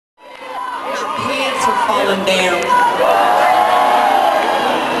falling down.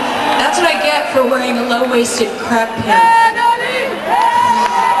 That's what I get for wearing a low-waisted crap pant.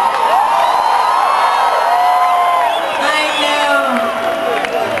 I know.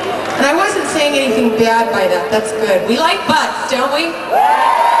 And I wasn't saying anything bad by that. That's good. We like butts, don't we?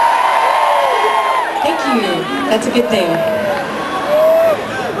 Thank you. That's a good thing.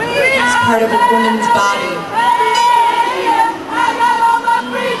 It's part of a woman's body.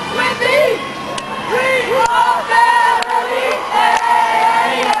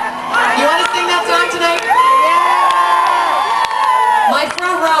 You want to sing that song tonight? My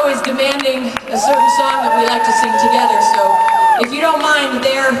front row is demanding a certain song that we like to sing together, so if you don't mind,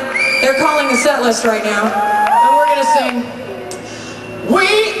 they're calling the set list right now, and we're going to sing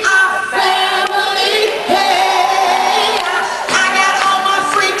We Are Family, hey, I got all my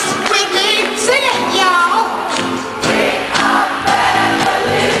freaks with me, sing it, y'all. We are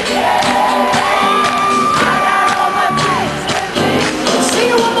family, yeah, I got all my freaks with me. Sing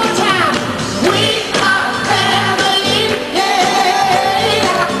it one more time. We are family,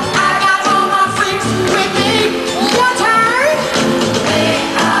 yeah, I got all my freaks with me. Your turn. We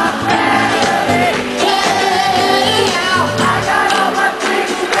are family, yeah, I got all my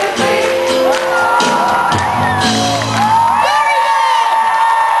freaks with me. Very good.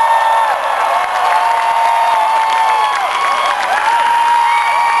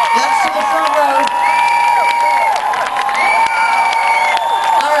 That's to the front row.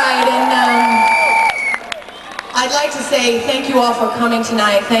 All right, and I'd like to say thank you all for coming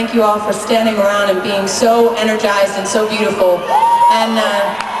tonight. Thank you all for standing around and being so energized and so beautiful. And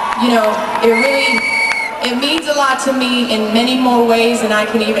you know, it means a lot to me in many more ways than I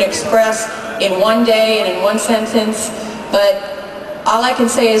can even express in one day and in one sentence. But all I can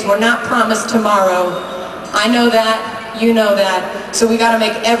say is we're not promised tomorrow. I know that, you know that. So we got to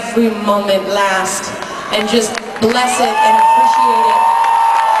make every moment last and just bless it and appreciate it.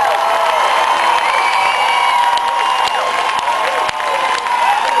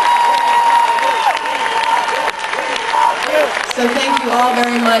 So thank you all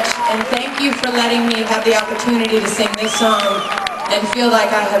very much, and thank you for letting me have the opportunity to sing this song and feel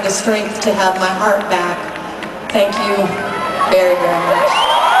like I have the strength to have my heart back. Thank you very, very much.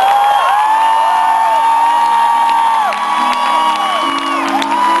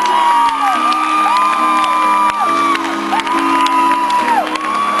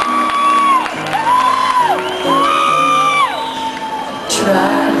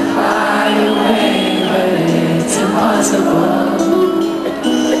 Try to find a way, but it's impossible.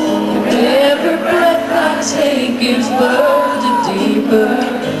 Every breath I take gives birth to deeper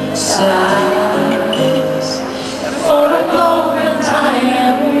sighs. For a moment I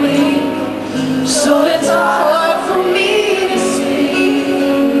am weak, so it's hard for me to speak.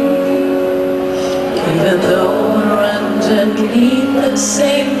 Even though we're underneath the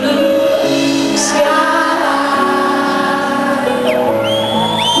same blue sky.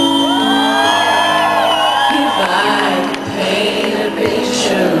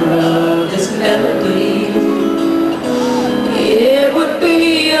 It would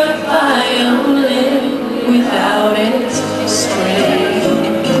be a violin without its strings,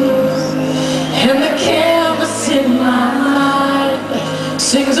 and the canvas in my mind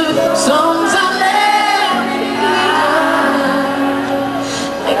sings of songs I left behind,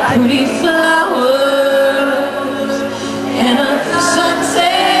 like pretty flowers and a sunset.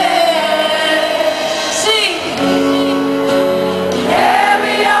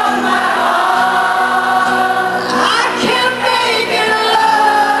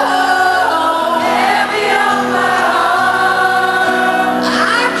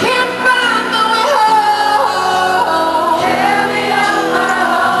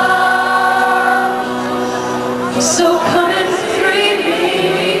 So come and free me.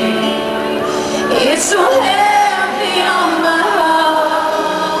 It's so heavy on my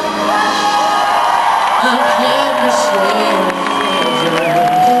heart. I can't restrain pleasure,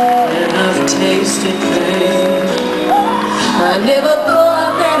 and I've tasted pain. I never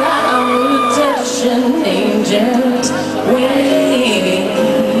thought that I would touch an angel's wings.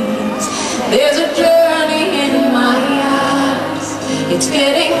 There's a journey in my eyes. It's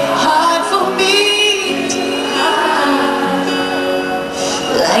getting hard for me.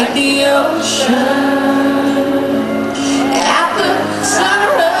 Like the ocean.